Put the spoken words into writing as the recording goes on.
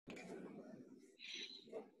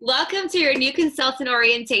Welcome to your new consultant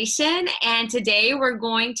orientation, and today we're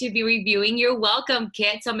going to be reviewing your welcome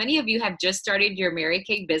kit. So many of you have just started your Mary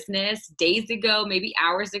Kay business days ago, maybe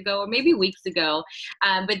hours ago, or maybe weeks ago,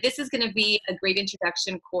 but this is going to be a great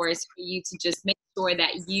introduction course for you to just make sure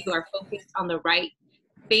that you are focused on the right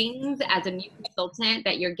things as a new consultant,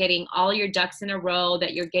 that you're getting all your ducks in a row,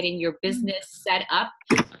 that you're getting your business set up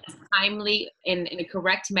timely in a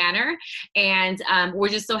correct manner. And we're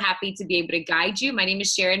just so happy to be able to guide you. My name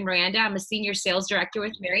is Sharon Miranda. I'm a senior sales director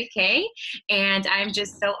with Mary Kay, and I'm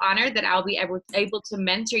just so honored that I'll be able to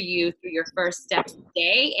mentor you through your first steps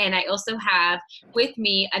today. And I also have with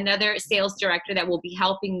me another sales director that will be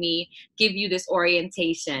helping me give you this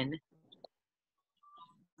orientation.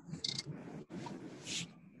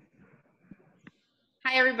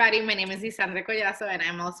 Hi, everybody. My name is Isandra Collazo, and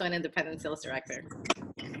I'm also an independent sales director.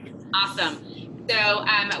 Awesome.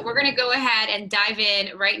 So we're going to go ahead and dive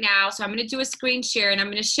in right now. So I'm going to do a screen share, and I'm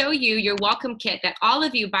going to show you your welcome kit that all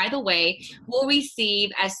of you, by the way, will receive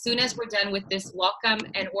as soon as we're done with this welcome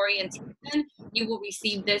and orientation. You will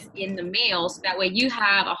receive this in the mail, so that way you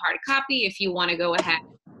have a hard copy if you want to go ahead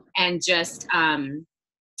and just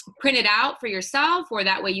print it out for yourself, or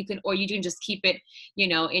that way you can just keep it,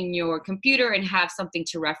 in your computer and have something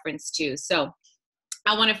to reference to. So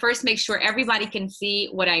I want to first make sure everybody can see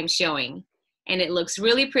what I'm showing, and it looks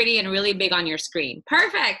really pretty and really big on your screen.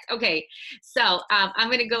 Perfect. Okay, so I'm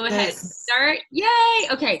going to go ahead and start. Yay.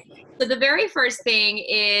 Okay, so the very first thing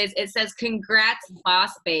is it says, congrats,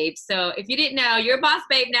 boss babe. So if you didn't know, you're a boss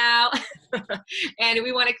babe now. And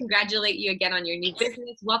we want to congratulate you again on your new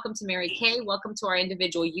business. Welcome to Mary Kay. Welcome to our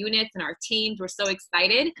individual units and our teams. We're so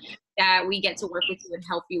excited that we get to work with you and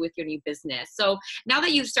help you with your new business. So now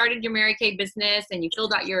that you've started your Mary Kay business and you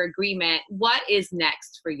filled out your agreement, what is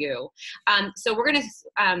next for you? So we're going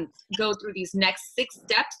to go through these next 6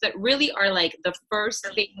 steps that really are like the first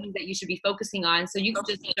thing that you should be focusing on, so you can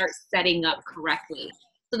just start setting up correctly.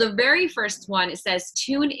 So the very first one, it says,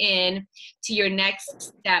 tune in to your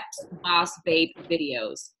next steps boss babe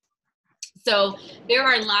videos. So there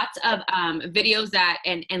are lots of videos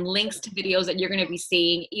and links to videos that you're going to be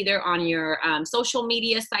seeing either on your social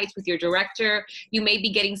media sites with your director. You may be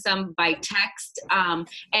getting some by text,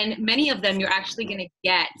 and many of them you're actually going to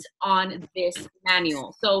get on this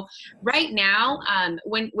manual. So right now,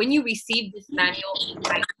 when you receive this manual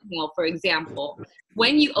by email, for example,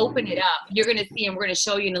 when you open it up, you're going to see, and we're going to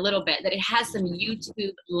show you in a little bit, that it has some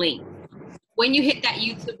YouTube links. When you hit that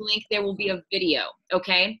YouTube link, there will be a video,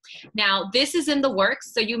 okay? Now, this is in the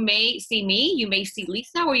works, so you may see me, you may see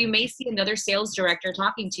Lisa, or you may see another sales director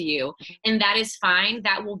talking to you, and that is fine.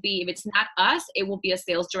 That will be, if it's not us, it will be a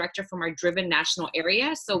sales director from our Driven National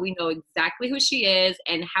area, so we know exactly who she is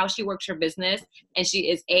and how she works her business, and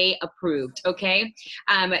she is approved, okay?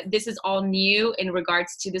 This is all new in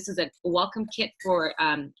regards to, this is a welcome kit for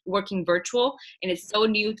working virtual, and it's so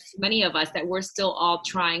new to many of us that we're still all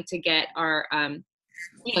trying to get our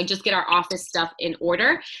just get our office stuff in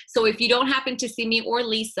order. So if you don't happen to see me or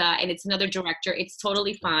Lisa and it's another director, it's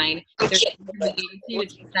totally fine. There's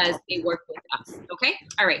because they work with us. Okay.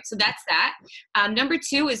 All right. So that's that. Number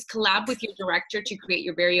 2 is collab with your director to create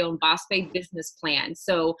your very own boss babe business plan.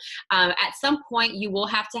 So at some point you will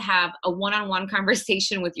have to have a one-on-one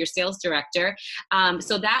conversation with your sales director.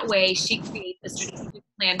 So that way she creates a strategic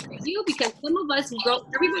plan for you, because some of us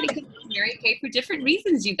everybody comes to Mary Kay for different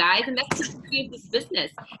reasons, you guys, and that's the beauty of this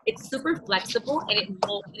business. It's super flexible, and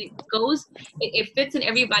it fits in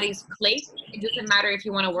everybody's plate. It doesn't matter if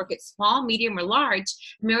you want to work at small, medium, or large.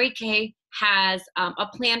 Mary Kay has a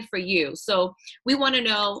plan for you. So we want to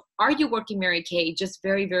know, are you working Mary Kay just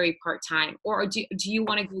very, very part-time, or do you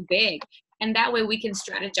want to go big? And that way we can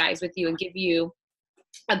strategize with you and give you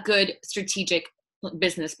a good strategic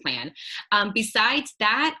business plan. Besides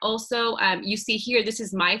that, also, you see here, this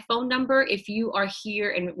is my phone number. If you are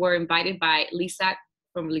here and were invited by Lisa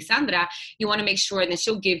from Lisandra, you want to make sure that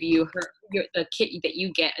she'll give you the kit that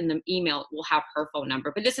you get, and the email will have her phone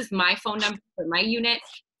number. But this is my phone number for my unit.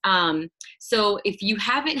 So if you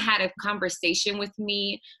haven't had a conversation with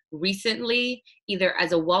me recently, either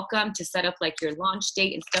as a welcome to set up like your launch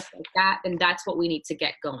date and stuff like that, then that's what we need to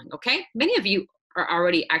get going. Okay. Many of you are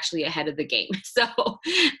already actually ahead of the game. So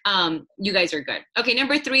you guys are good. Okay,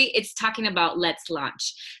 number 3, it's talking about let's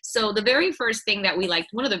launch. So the very first thing that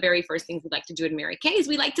one of the very first things we like to do in Mary Kay is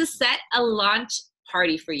we like to set a launch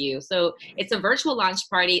party for you. So it's a virtual launch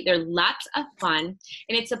party. They're lots of fun, and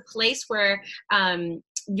it's a place where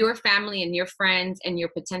your family and your friends and your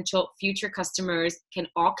potential future customers can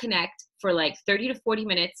all connect for like 30 to 40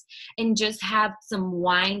 minutes and just have some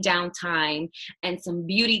wind down time and some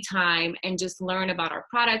beauty time and just learn about our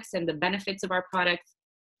products and the benefits of our products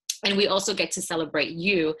And we also get to celebrate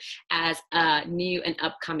you as a new and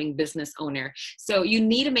upcoming business owner. So you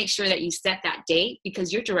need to make sure that you set that date,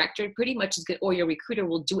 because your director pretty much is good, or your recruiter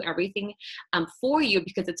will do everything for you,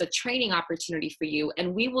 because it's a training opportunity for you.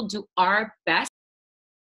 And we will do our best.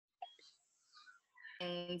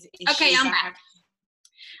 Okay, I'm back.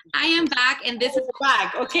 I am back, and this is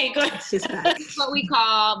back. Okay, good. She's back. This is what we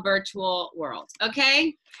call virtual world,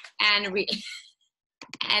 okay? And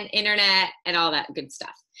and internet and all that good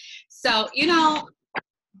stuff. So, you know,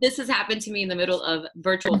 this has happened to me in the middle of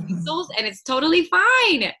virtual physicals, and it's totally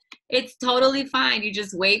fine. It's totally fine. You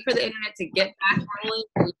just wait for the internet to get back rolling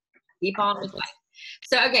and keep on with life.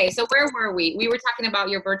 So, okay, so where were we? We were talking about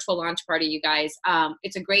your virtual launch party, you guys.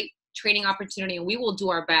 It's a great training opportunity, and we will do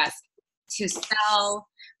our best to sell,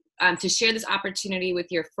 to share this opportunity with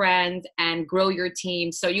your friends and grow your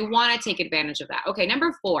team. So you want to take advantage of that. Okay,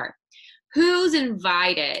 number 4, who's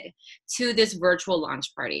invited to this virtual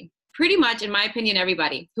launch party? Pretty much, in my opinion,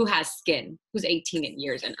 everybody who has skin, who's 18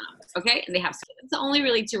 years and up, okay? And they have skin. It's only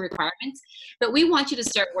really 2 requirements, but we want you to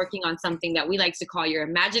start working on something that we like to call your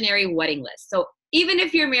imaginary wedding list. So even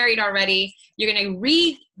if you're married already, you're gonna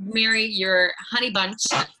remarry your honey bunch,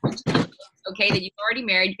 okay, that you've already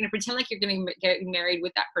married. You're gonna pretend like you're gonna get married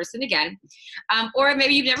with that person again. Or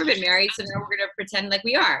maybe you've never been married, so now we're gonna pretend like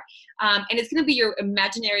we are. And it's gonna be your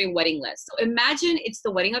imaginary wedding list. So imagine it's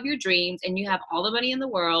the wedding of your dreams and you have all the money in the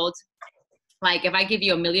world. Like if I give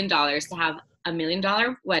you $1 million to have $1 million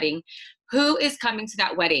wedding, who is coming to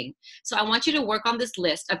that wedding? So I want you to work on this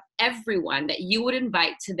list of everyone that you would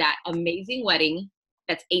invite to that amazing wedding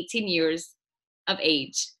that's 18 years of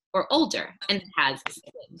age or older and has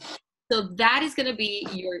skin. So that is going to be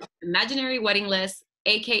your imaginary wedding list,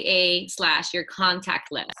 AKA / your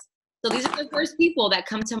contact list. So these are the first people that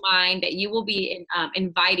come to mind that you will be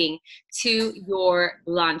inviting to your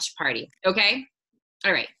launch party. Okay?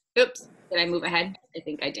 All right. Oops. Did I move ahead? I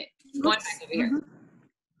think I did. Going back over here.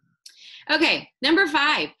 Okay. Number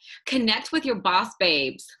 5, connect with your boss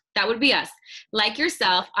babes. That would be us. Like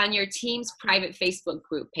yourself on your team's private Facebook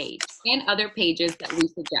group page and other pages that we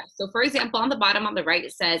suggest. So for example, on the bottom on the right,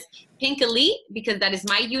 it says Pink Elite, because that is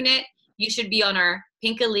my unit. You should be on our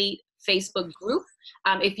Pink Elite Facebook group.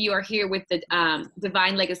 If you are here with the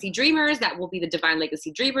Divine Legacy Dreamers, that will be the Divine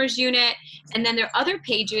Legacy Dreamers unit. And then there are other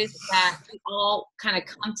pages that we all kind of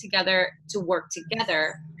come together to work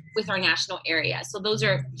together with our national area. So those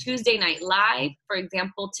are Tuesday Night Live, for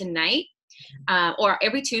example, tonight. Or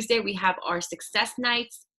every Tuesday we have our success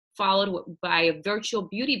nights, followed by a virtual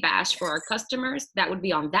beauty bash for our customers. That would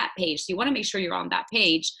be on that page. So you want to make sure you're on that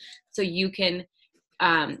page so you can,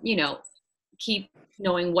 you know, keep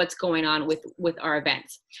knowing what's going on with our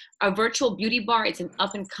events. Our virtual beauty bar, it's an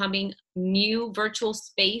up and coming new virtual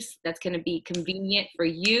space that's going to be convenient for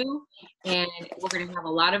you. And we're going to have a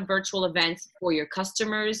lot of virtual events for your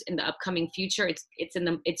customers in the upcoming future.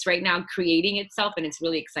 It's right now creating itself, and it's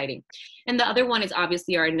really exciting. And the other one is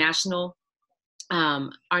obviously our national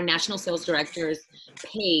sales director's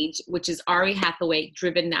page, which is Ari Hathaway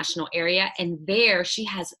Driven National Area. And there she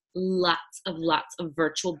has lots of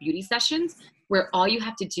virtual beauty sessions where all you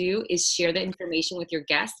have to do is share the information with your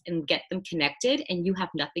guests and get them connected, and you have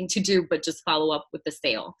nothing to do but just follow up with the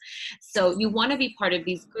sale. So you want to be part of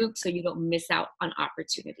these groups so you don't miss out on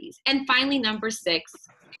opportunities. And finally, number 6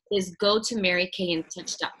 is go to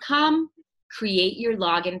marykayintouch.com, create your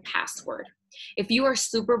login password. If you are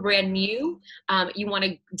super brand new, you want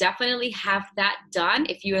to definitely have that done.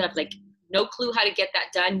 If you have like no clue how to get that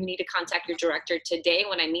done, you need to contact your director today.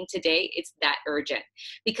 When I mean today, it's that urgent,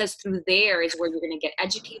 because through there is where you're going to get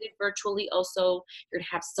educated virtually. Also, you're going to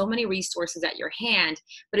have so many resources at your hand,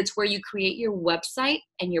 but it's where you create your website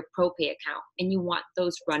and your ProPay account, and you want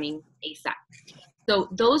those running ASAP. So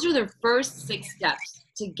those are the first 6 steps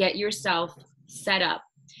to get yourself set up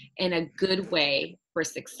in a good way for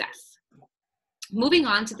success. Moving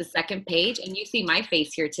on to the second page, and you see my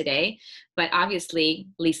face here today, but obviously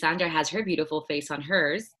Lisandra has her beautiful face on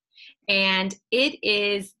hers, and it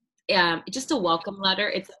is just a welcome letter.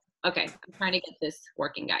 It's okay. I'm trying to get this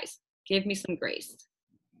working, guys. Give me some grace.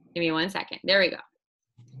 Give me 1 second. There we go.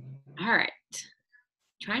 All right.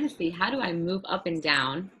 Trying to see, how do I move up and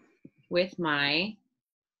down with my,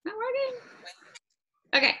 not working.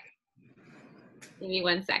 Okay. Give me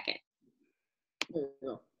 1 second. There we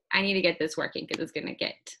go. I need to get this working because it's going to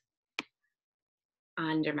get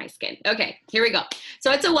under my skin. Okay, here we go.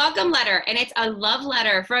 So it's a welcome letter, and it's a love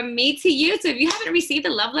letter from me to you. So if you haven't received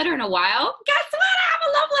a love letter in a while, guess what? I have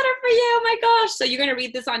a love letter for you. Oh my gosh. So you're going to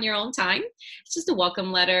read this on your own time. It's just a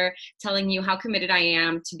welcome letter telling you how committed I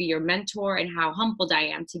am to be your mentor and how humbled I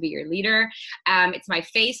am to be your leader. It's my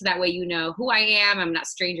face, so that way you know who I am. I'm not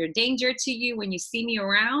stranger danger to you when you see me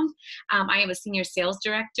around. I am a senior sales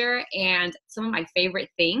director, and some of my favorite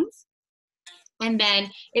things. And then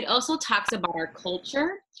it also talks about our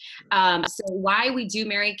culture. So why we do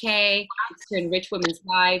Mary Kay, it's to enrich women's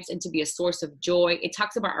lives and to be a source of joy. It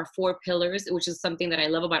talks about our 4 pillars, which is something that I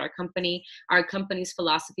love about our company. Our company's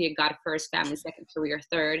philosophy of God first, family second, career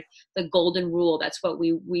third. The golden rule, that's what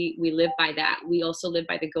we live by that. We also live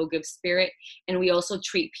by the go give spirit. And we also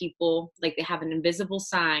treat people like they have an invisible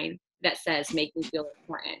sign that says make me feel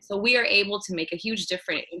important. So we are able to make a huge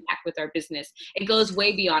different impact with our business. It goes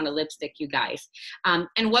way beyond a lipstick, you guys.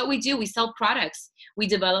 And what we do, we sell products. We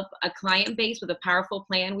develop a client base with a powerful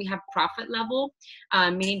plan. We have profit level,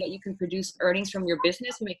 meaning that you can produce earnings from your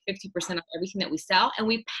business. We make 50% of everything that we sell, and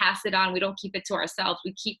we pass it on. We don't keep it to ourselves.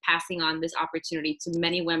 We keep passing on this opportunity to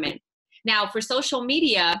many women. Now, for social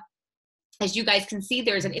media, as you guys can see,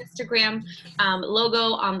 there's an Instagram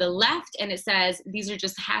logo on the left, and it says these are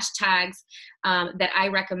just hashtags that I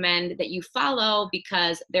recommend that you follow,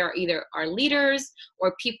 because they're either our leaders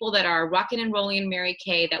or people that are rocking and rolling in Mary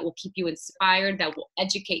Kay that will keep you inspired, that will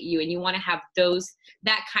educate you, and you want to have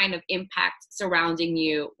that kind of impact surrounding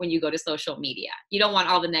you when you go to social media. You don't want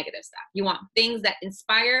all the negative stuff. You want things that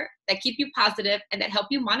inspire, that keep you positive, and that help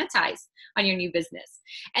you monetize on your new business.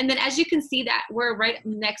 And then as you can see that we're right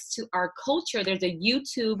next to our culture, there's a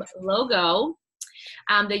YouTube logo.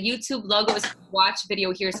 The YouTube logo is watch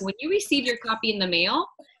video here. So when you receive your copy in the mail,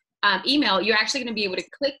 email, you're actually going to be able to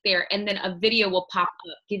click there, and then a video will pop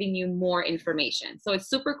up giving you more information. So it's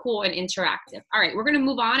super cool and interactive. All right, we're going to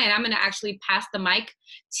move on, and I'm going to actually pass the mic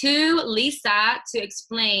to Lisa to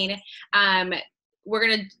explain. We're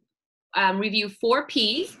going to review 4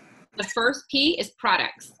 P's. The first P is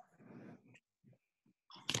products.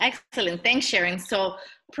 Excellent. Thanks, Sharon. So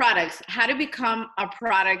products, how to become a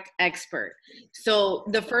product expert. So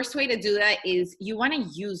the first way to do that is you want to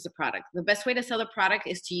use the product. The best way to sell the product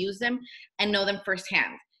is to use them and know them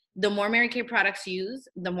firsthand. The more Mary Kay products you use,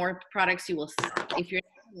 the more products you will sell. If you're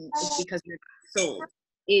not, it's because you're not sold,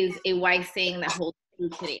 is a wise saying that holds true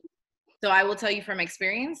today. So I will tell you from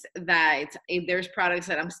experience that there's products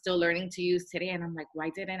that I'm still learning to use today, and I'm like,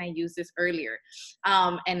 why didn't I use this earlier?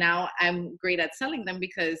 And now I'm great at selling them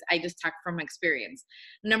because I just talk from experience.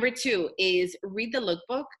 Number 2 is read the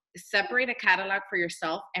lookbook, separate a catalog for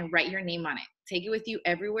yourself, and write your name on it. Take it with you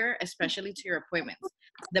everywhere, especially to your appointments.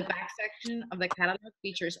 The back section of the catalog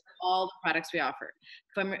features all the products we offer.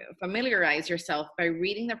 Familiarize yourself by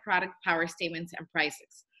reading the product power statements and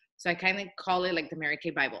prices. So I kind of call it like the Mary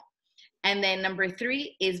Kay Bible. And then number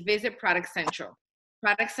 3 is visit Product Central.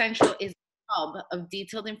 Product Central is a hub of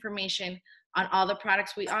detailed information on all the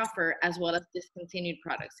products we offer, as well as discontinued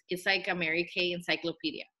products. It's like a Mary Kay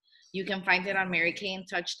encyclopedia. You can find it on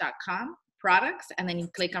marykayintouch.com, products, and then you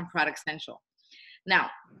click on Product Central. Now,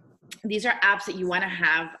 these are apps that you want to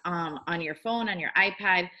have on your phone, on your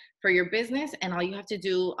iPad for your business. And all you have to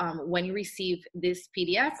do when you receive this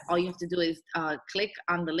PDF, all you have to do is click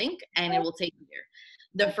on the link and it will take you there.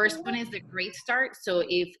 The first one is the Great Start. So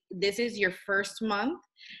if this is your first month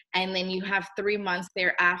and then you have 3 months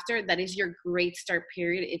thereafter, that is your Great Start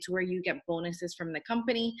period. It's where you get bonuses from the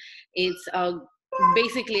company. It's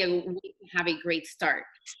basically a way to have a great start.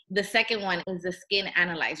 The second one is the Skin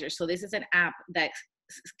Analyzer. So this is an app that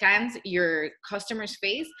scans your customer's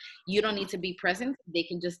face. You don't need to be present. They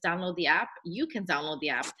can just download the app. You can download the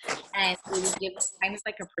app, and it will give kind of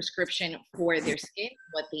like a prescription for their skin,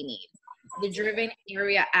 what they need. The Driven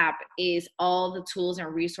Area app is all the tools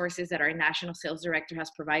and resources that our national sales director has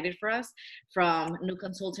provided for us, from new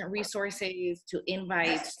consultant resources to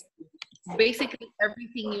invites, basically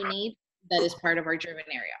everything you need that is part of our Driven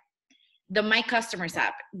Area. The My Customers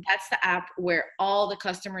app, that's the app where all the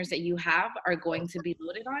customers that you have are going to be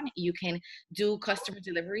loaded on. You can do customer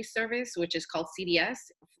delivery service, which is called CDS,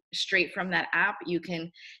 straight from that app. You can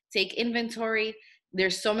take inventory.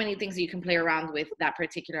 There's so many things that you can play around with that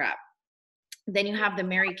particular app. Then you have the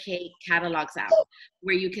Mary Kay Catalogs app,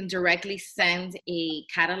 where you can directly send a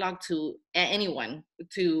catalog to anyone,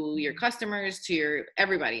 to your customers, to your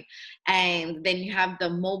everybody. And then you have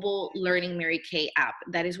the Mobile Learning Mary Kay app.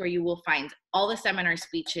 That is where you will find all the seminar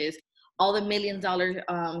speeches, all the $1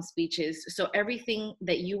 million speeches. So everything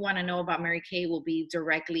that you want to know about Mary Kay will be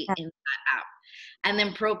directly in that app. And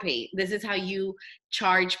then ProPay, this is how you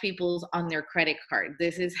charge people on their credit card.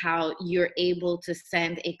 This is how you're able to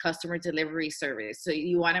send a customer delivery service. So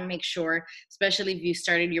you want to make sure, especially if you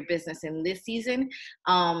started your business in this season,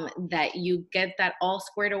 that you get that all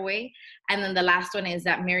squared away. And then the last one is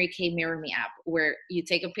that Mary Kay Mirror Me app, where you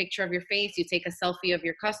take a picture of your face, you take a selfie of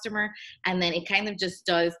your customer, and then it kind of just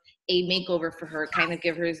does a makeover for her, kind of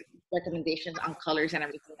give her recommendations on colors and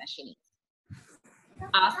everything that she needs.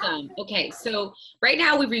 Awesome. Okay, so right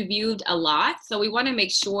now we've reviewed a lot, so we want to make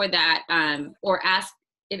sure that, or ask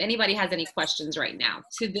if anybody has any questions right now.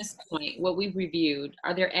 To this point, what we've reviewed,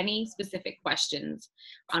 are there any specific questions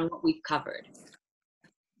on what we've covered?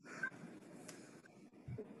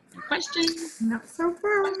 Questions? Not so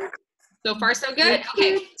far. So far, so good?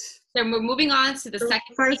 Okay, so we're moving on to the second.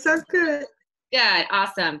 So far, so good. Good,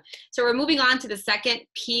 awesome. So we're moving on to the second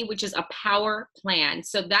P, which is a power plan.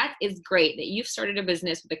 So that is great that you've started a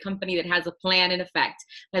business with a company that has a plan in effect,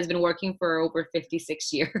 that has been working for over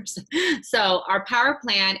 56 years. So our power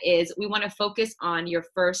plan is we want to focus on your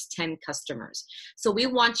first 10 customers. So we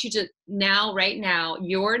want you to now, right now,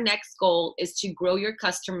 your next goal is to grow your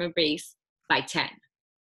customer base by 10.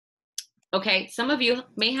 Okay, some of you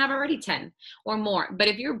may have already 10 or more, but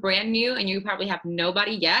if you're brand new and you probably have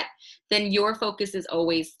nobody yet, then your focus is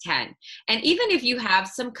always 10. And even if you have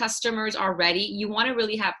some customers already, you want to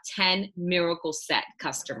really have 10 Miracle Set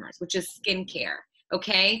customers, which is skincare.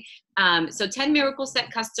 Okay, so 10 Miracle Set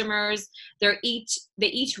customers, they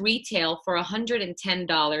each retail for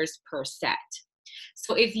 $110 per set.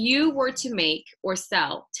 So if you were to make or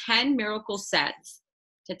sell 10 Miracle Sets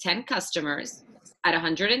to 10 customers at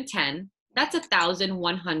 110, that's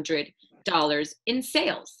 $1,100 in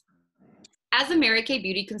sales. As a Mary Kay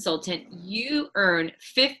Beauty consultant, you earn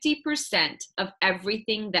 50% of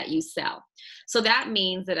everything that you sell. So that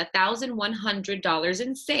means that $1,100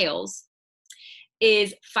 in sales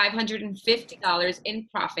is $550 in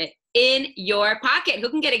profit in your pocket. Who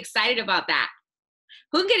can get excited about that?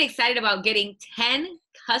 Who can get excited about getting 10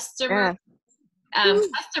 customers,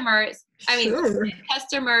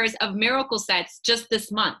 customers of Miracle Sets just this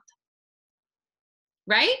month?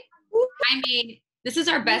 Right? I mean, this is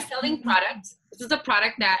our best-selling product. This is a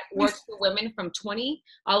product that works for women from 20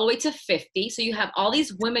 all the way to 50. So you have all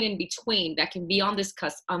these women in between that can be on this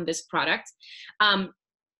product.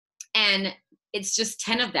 And it's just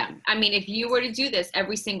 10 of them. I mean, if you were to do this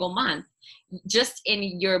every single month, just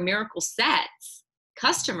in your Miracle Sets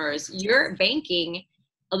customers, you're banking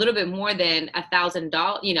a little bit more than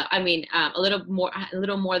 $1,000. You know, I mean, a little more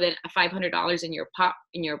than $500 in your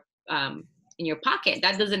pocket.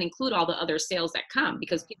 That doesn't include all the other sales that come,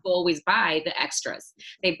 because people always buy the extras.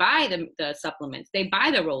 They buy the supplements. They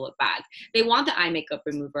buy the roll-up bag. They want the eye makeup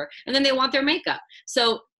remover, and then they want their makeup.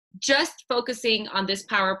 So just focusing on this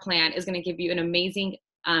power plan is going to give you an amazing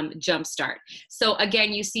jump start. So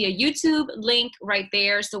again, you see a YouTube link right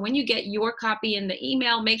there. So when you get your copy in the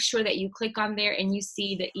email, make sure that you click on there and you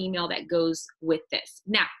see the email that goes with this.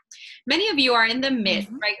 Now, many of you are in the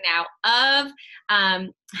midst right now of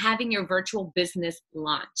having your virtual business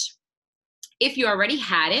launch. If you already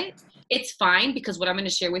had it, it's fine, because what I'm going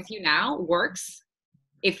to share with you now works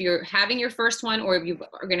if you're having your first one, or if you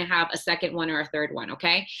are going to have a second one or a third one.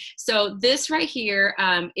 Okay. So this right here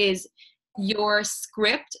is your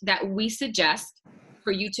script that we suggest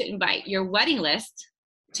for you to invite your wedding list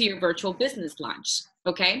to your virtual business launch.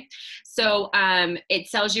 Okay, so it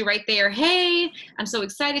tells you right there, hey, I'm so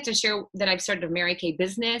excited to share that I've started a Mary Kay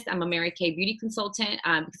business. I'm a Mary Kay beauty consultant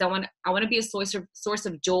because I want to be a source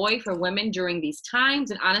of joy for women during these times.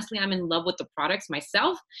 And honestly, I'm in love with the products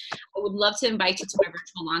myself. I would love to invite you to my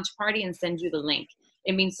virtual launch party and send you the link.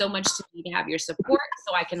 It means so much to me to have your support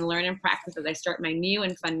so I can learn and practice as I start my new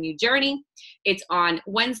and fun new journey. It's on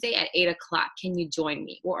Wednesday at 8 o'clock. Can you join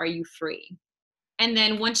me, or are you free? And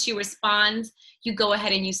then once she responds, you go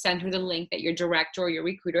ahead and you send her the link that your director or your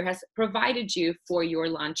recruiter has provided you for your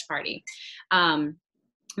launch party.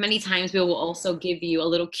 Many times we will also give you a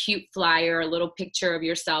little cute flyer, a little picture of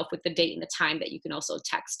yourself with the date and the time that you can also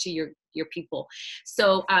text to your people.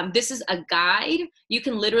 So this is a guide. You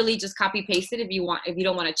can literally just copy paste it if you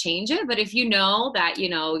don't want to change it. But if you know that, you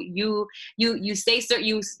know, you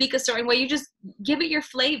speak a certain way, you just give it your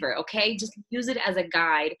flavor. Okay. Just use it as a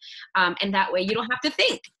guide. And that way you don't have to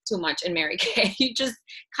think too much in Mary Kay. You just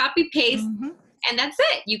copy paste and that's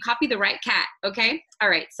it. You copy the right cat. Okay. All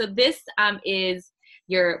right. So this is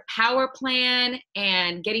your power plan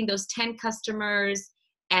and getting those 10 customers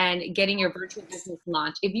and getting your virtual business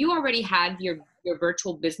launch. If you already had your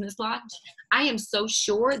virtual business launch, I am so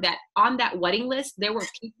sure that on that wedding list, there were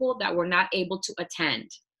people that were not able to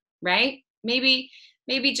attend, right? Maybe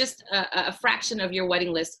maybe just a fraction of your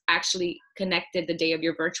wedding list actually connected the day of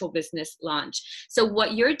your virtual business launch. So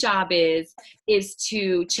what your job is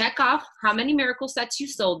to check off how many miracle sets you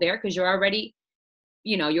sold there, because you're already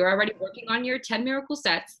working on your 10 miracle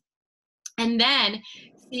sets, and then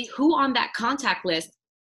see who on that contact list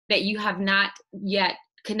that you have not yet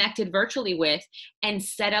connected virtually with, and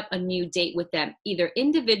set up a new date with them, either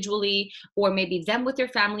individually or maybe them with their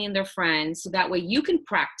family and their friends. So that way you can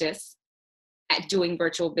practice at doing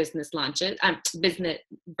virtual business launches,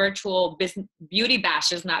 virtual business beauty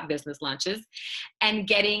bashes, not business launches, and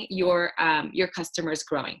getting your customers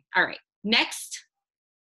growing. All right, next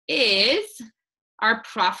is our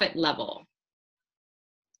profit level.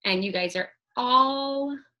 And you guys are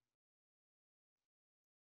all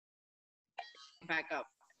back up.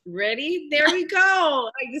 Ready? There we go.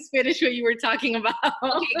 I just finished what you were talking about.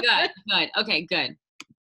 Okay, good. Okay, good.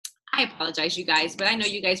 I apologize, you guys, but I know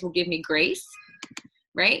you guys will give me grace,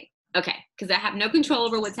 right? Okay, because I have no control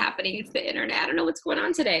over what's happening. It's the internet. I don't know what's going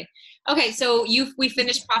on today. Okay, so we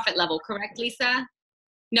finished profit level, correct, Lisa?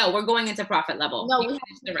 No, we're going into profit level. No, we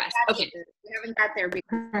finished the rest. Okay. We haven't got there.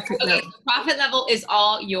 Okay, so profit level is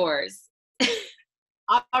all yours.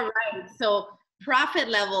 All right. So profit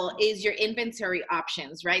level is your inventory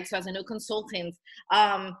options, right? So as a new consultant,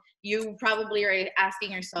 you probably are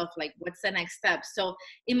asking yourself, like, what's the next step? So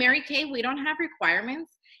in Mary Kay, we don't have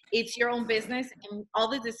requirements. It's your own business, and all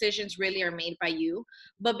the decisions really are made by you.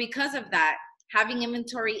 But because of that, having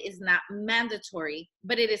inventory is not mandatory,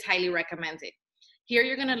 but it is highly recommended. Here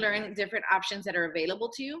you're going to learn different options that are available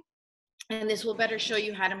to you, and this will better show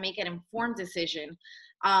you how to make an informed decision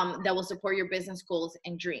that will support your business goals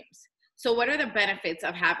and dreams. So what are the benefits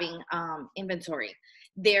of having inventory?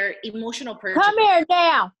 They're emotional purchase. Come here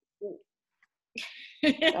now.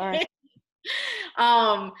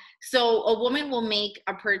 So a woman will make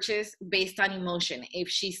a purchase based on emotion. If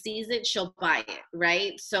she sees it, she'll buy it,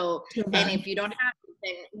 right? So, and if you don't have it,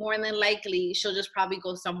 then more than likely she'll just probably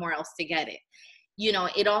go somewhere else to get it. You know,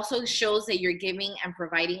 it also shows that you're giving and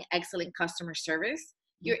providing excellent customer service.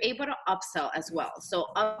 You're able to upsell as well. So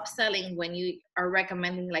upselling, when you are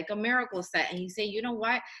recommending like a miracle set and you say, you know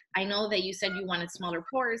what, I know that you said you wanted smaller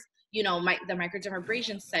pores, you know, the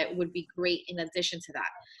microdermabrasion set would be great in addition to that.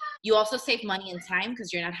 You also save money and time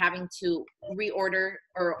because you're not having to reorder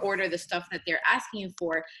or order the stuff that they're asking you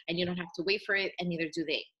for, and you don't have to wait for it, and neither do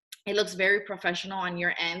they. It looks very professional on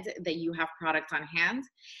your end that you have product on hand.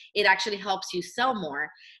 It actually helps you sell more.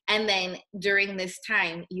 And then during this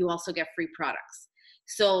time, you also get free products.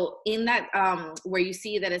 So in that, where you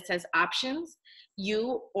see that it says options,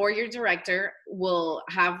 you or your director will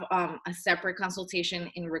have a separate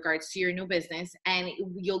consultation in regards to your new business, and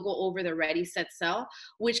you'll go over the ready, set, sell,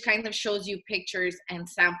 which kind of shows you pictures and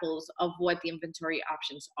samples of what the inventory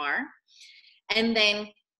options are. And then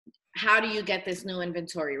how do you get this new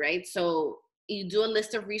inventory, right? So you do a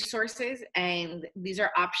list of resources, and these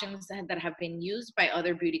are options that have been used by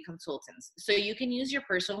other beauty consultants. So you can use your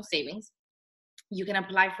personal savings. You can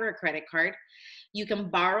apply for a credit card. You can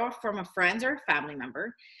borrow from a friend or a family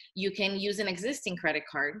member. You can use an existing credit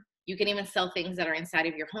card. You can even sell things that are inside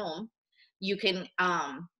of your home. You can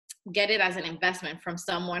get it as an investment from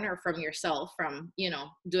someone or from yourself,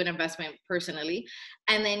 do an investment personally.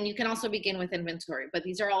 And then you can also begin with inventory. But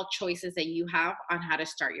these are all choices that you have on how to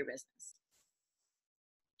start your business.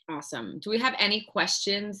 Awesome. Do we have any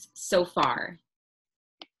questions so far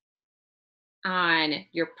on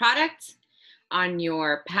your product, on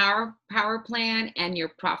your power plan, and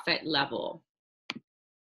your profit level?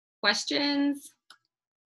 Questions?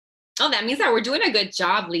 Oh, that means that we're doing a good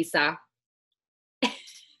job, Lisa.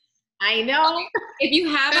 I know. If you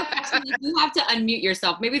have a question, you do have to unmute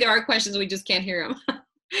yourself. Maybe there are questions, we just can't hear them.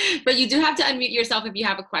 But you do have to unmute yourself if you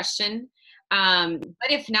have a question. But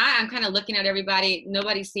if not, I'm kind of looking at everybody.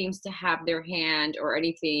 Nobody seems to have their hand or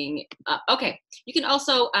anything. Okay. You can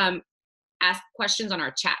also ask questions on our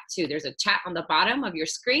chat too. There's a chat on the bottom of your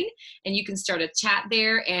screen, and you can start a chat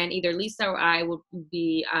there, and either Lisa or I will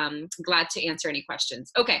be glad to answer any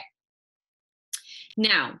questions. Okay.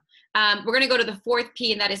 Now, we're going to go to the fourth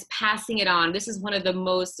P, and that is passing it on. This is one of the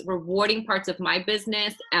most rewarding parts of my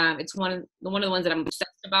business. It's one of the ones that I'm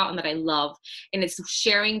obsessed about and that I love, and it's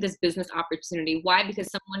sharing this business opportunity. Why? Because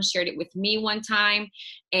someone shared it with me one time,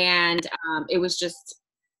 and it was just,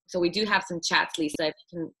 so we do have some chats, Lisa, if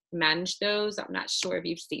you can manage those. I'm not sure if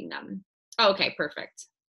you've seen them. Oh, okay, perfect.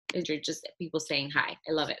 You're just people saying hi.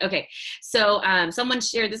 I love it. Okay, so someone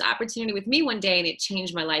shared this opportunity with me one day, and it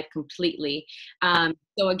changed my life completely.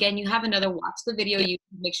 So again, you have another watch the video. You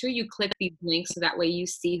make sure you click these links so that way you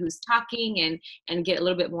see who's talking and get a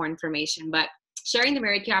little bit more information. But sharing the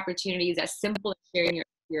Mary Kay opportunity is as simple as sharing your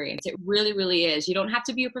experience. It really, really is. You don't have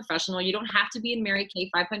to be a professional. You don't have to be in Mary Kay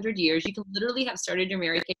 500 years. You can literally have started your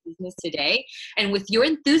Mary Kay business today. And with your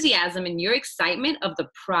enthusiasm and your excitement of the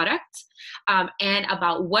product and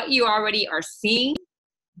about what you already are seeing,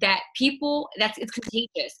 it's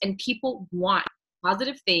contagious, and people want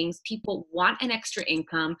positive things. People want an extra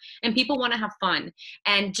income, and people want to have fun.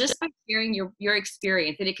 And just by sharing your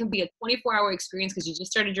experience, and it can be a 24-hour experience because you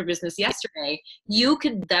just started your business yesterday, you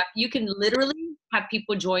can literally have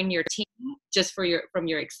people join your team just from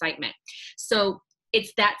your excitement. So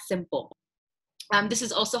it's that simple. This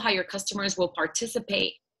is also how your customers will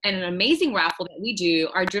participate in an amazing raffle that we do,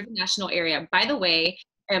 our Driven National Area. By the way,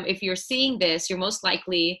 if you're seeing this, you're most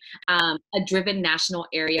likely a Driven National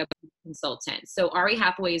Area consultant. So Ari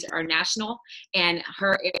Hathaway is our national, and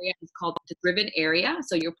her area is called the Driven Area.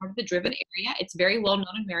 So you're part of the Driven Area. It's very well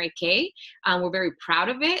known in Mary Kay. We're very proud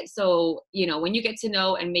of it. So, when you get to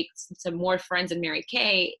know and make some more friends in Mary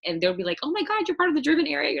Kay, and they'll be like, oh my God, you're part of the Driven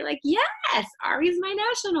Area. You're like, yes, Ari is my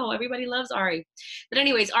national. Everybody loves Ari. But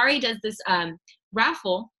anyways, Ari does this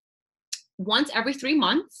raffle once every 3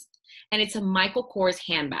 months. And it's a Michael Kors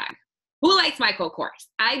handbag. Who likes Michael Kors?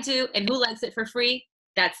 I do. And who likes it for free?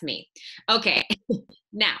 That's me. Okay.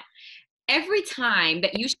 Now, every time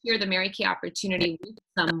that you share the Mary Kay opportunity with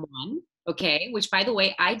someone, okay, which by the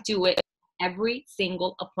way, I do it every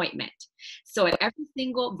single appointment. So at every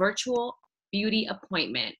single virtual beauty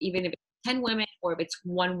appointment, even if it's 10 women or if it's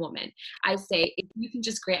 1 woman, I say, if you can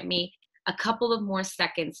just grant me a couple of more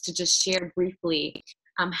seconds to just share briefly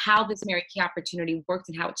how this Mary Kay opportunity worked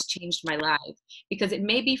and how it's changed my life. Because it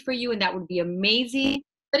may be for you and that would be amazing,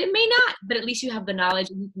 but it may not. But at least you have the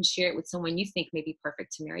knowledge and you can share it with someone you think may be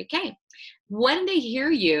perfect to Mary Kay. When they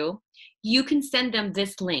hear you, you can send them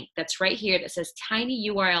this link that's right here that says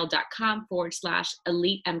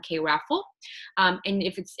tinyurl.com/elite MK raffle. And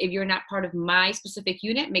if you're not part of my specific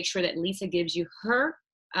unit, make sure that Lisa gives you her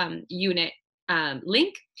unit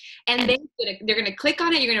link, and they're going to click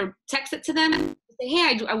on it. You're going to text it to them and say,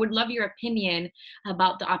 hey, I would love your opinion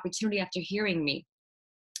about the opportunity after hearing me.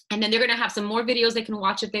 And then they're going to have some more videos they can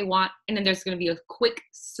watch if they want. And then there's going to be a quick,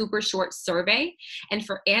 super short survey. And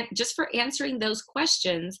just for answering those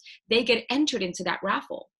questions, they get entered into that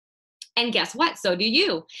raffle. And guess what? So do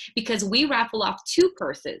you, because we raffle off 2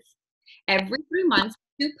 purses every 3 months,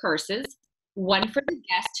 2 purses, one for the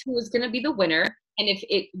guest who is going to be the winner. And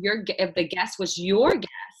if the guest was your guest,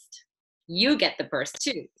 you get the purse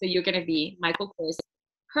too. So you're going to be Michael Kors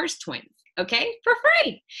purse twins, okay, for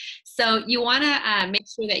free. So you want to make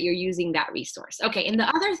sure that you're using that resource. Okay, and the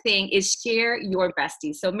other thing is share your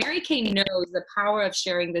besties. So Mary Kay knows the power of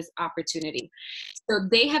sharing this opportunity. So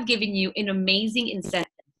they have given you an amazing incentive.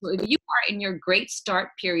 So if you are in your great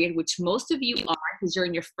start period, which most of you are because you're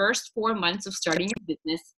in your first 4 months of starting your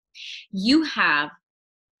business, you have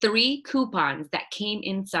 3 coupons that came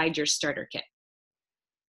inside your starter kit.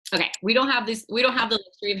 Okay, we don't have the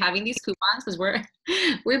luxury of having these coupons because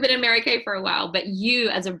we've been in Mary Kay for a while, but you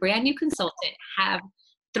as a brand new consultant have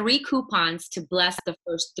 3 coupons to bless the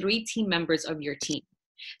first 3 team members of your team.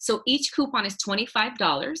 So each coupon is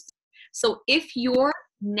 $25. So if your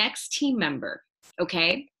next team member,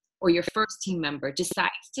 okay, or your first team member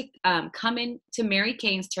decides to come in to Mary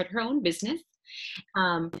Kay and start her own business,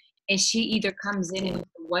 and she either comes in with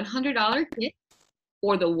the $100 kit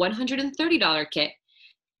or the $130 kit,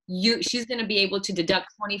 she's going to be able to deduct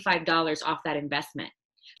 $25 off that investment.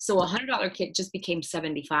 So a $100 kit just became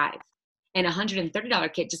 $75, and a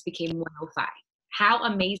 $130 kit just became $105. How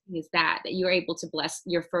amazing is that you're able to bless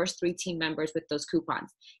your first 3 team members with those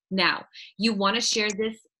coupons? Now, you want to share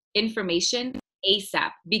this information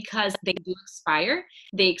ASAP because they do expire.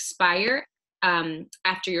 They expire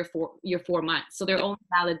after your 4 months. So they're only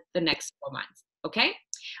valid the next 4 months. Okay?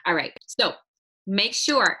 All right. So make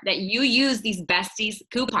sure that you use these besties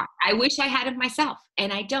coupons. I wish I had it myself,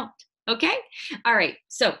 and I don't. Okay? All right.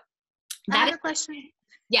 So I have a question.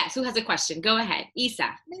 Yes. Who has a question? Go ahead. Isa?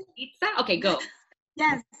 Okay, go.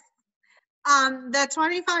 Yes. The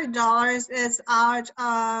 $25 is out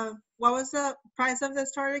of, what was the price of the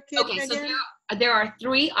starter kit again? So there are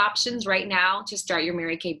 3 options right now to start your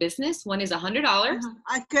Mary Kay business. One is $100.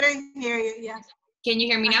 I couldn't hear you. Yes. Can you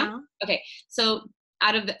hear me now? Okay. So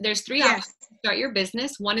there's 3 options to start your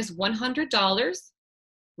business. One is $100,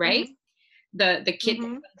 right? The kit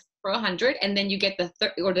for $100, and then you get the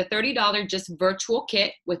 $30 just virtual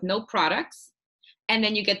kit with no products, and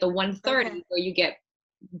then you get the $130 where you get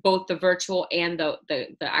both the virtual and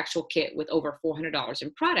the actual kit with over $400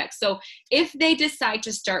 in products. So if they decide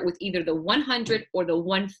to start with either the 100 or the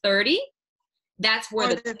 130, that's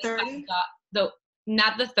where the 30?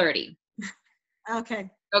 Not the 30. Okay.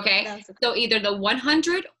 Okay. That's okay. So either the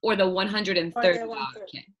 100 or the $130 Or the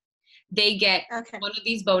 130. kit. They get Okay. one of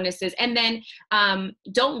these bonuses. And then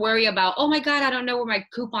don't worry about, oh my God, I don't know where my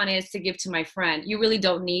coupon is to give to my friend. You really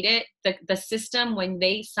don't need it. The system, when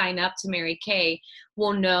they sign up to Mary Kay,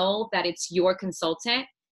 will know that it's your consultant,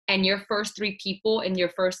 and your first 3 people in your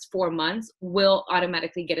first 4 months will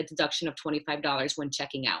automatically get a deduction of $25 when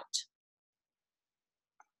checking out.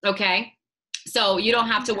 Okay? So you don't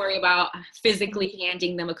have to worry about physically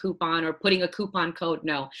handing them a coupon or putting a coupon code.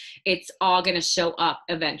 No, it's all going to show up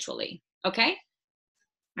eventually. Okay?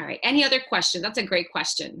 All right. Any other questions? That's a great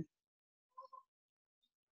question.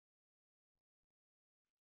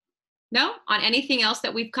 No? On anything else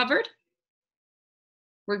that we've covered?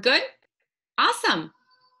 We're good? Awesome.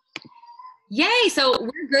 Yay, so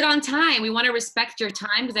we're good on time. We want to respect your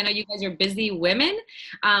time because I know you guys are busy women.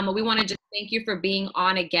 We want to just thank you for being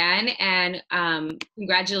on again and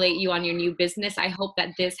congratulate you on your new business. I hope that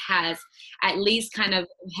this has at least kind of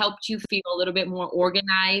helped you feel a little bit more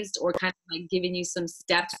organized, or kind of like giving you some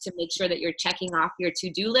steps to make sure that you're checking off your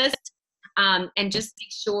to-do list. And just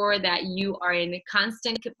make sure that you are in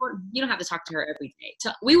constant, you don't have to talk to her every day.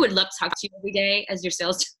 We would love to talk to you every day as your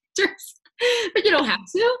sales directors. But you don't have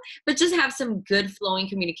to, but just have some good flowing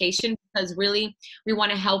communication, because really we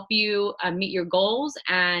want to help you meet your goals.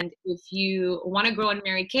 And if you want to grow in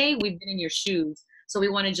Mary Kay, we've been in your shoes. So we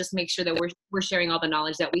want to just make sure that we're sharing all the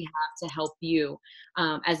knowledge that we have to help you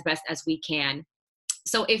as best as we can.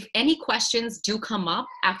 So if any questions do come up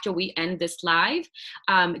after we end this live,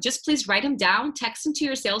 just please write them down, text them to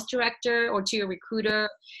your sales director or to your recruiter.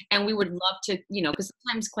 And we would love to, because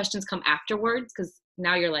sometimes questions come afterwards, because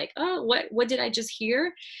now you're like, oh, what did I just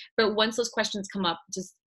hear? But once those questions come up,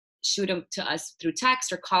 just shoot them to us through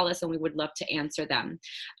text or call us, and we would love to answer them.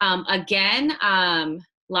 Again,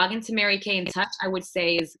 log into Mary Kay in Touch, I would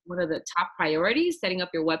say, is one of the top priorities. Setting up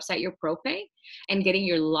your website, your ProPay, and getting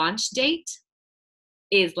your launch date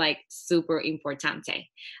is like super importante.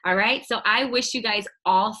 All right. So I wish you guys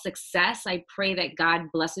all success. I pray that God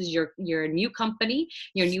blesses your new company,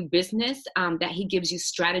 your new business, that he gives you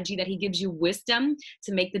strategy, that he gives you wisdom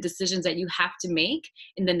to make the decisions that you have to make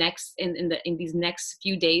in these next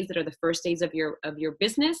few days that are the first days of your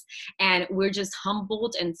business. And we're just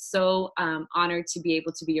humbled and so honored to be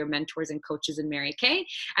able to be your mentors and coaches in Mary Kay.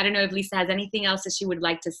 I don't know if Lisa has anything else that she would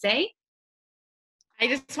like to say. I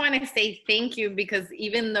just want to say thank you, because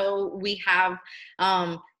even though we have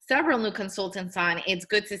several new consultants on, it's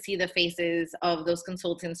good to see the faces of those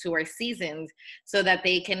consultants who are seasoned, so that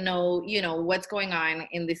they can know, what's going on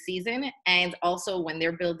in the season. And also when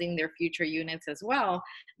they're building their future units as well,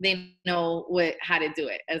 they know how to do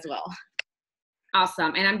it as well.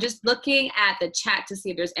 Awesome. And I'm just looking at the chat to see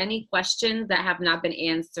if there's any questions that have not been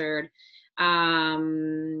answered.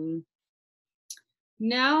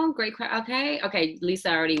 No, great. Okay. Lisa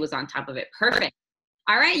already was on top of it. Perfect.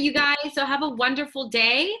 All right, you guys. So have a wonderful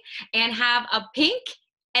day and have a pink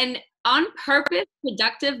and on purpose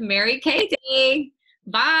productive Mary Kay Day.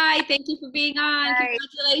 Bye. Thank you for being on. Bye.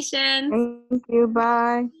 Congratulations. Thank you.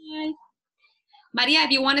 Bye. Bye. Maria, if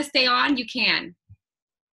you want to stay on, you can.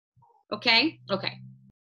 Okay? Okay.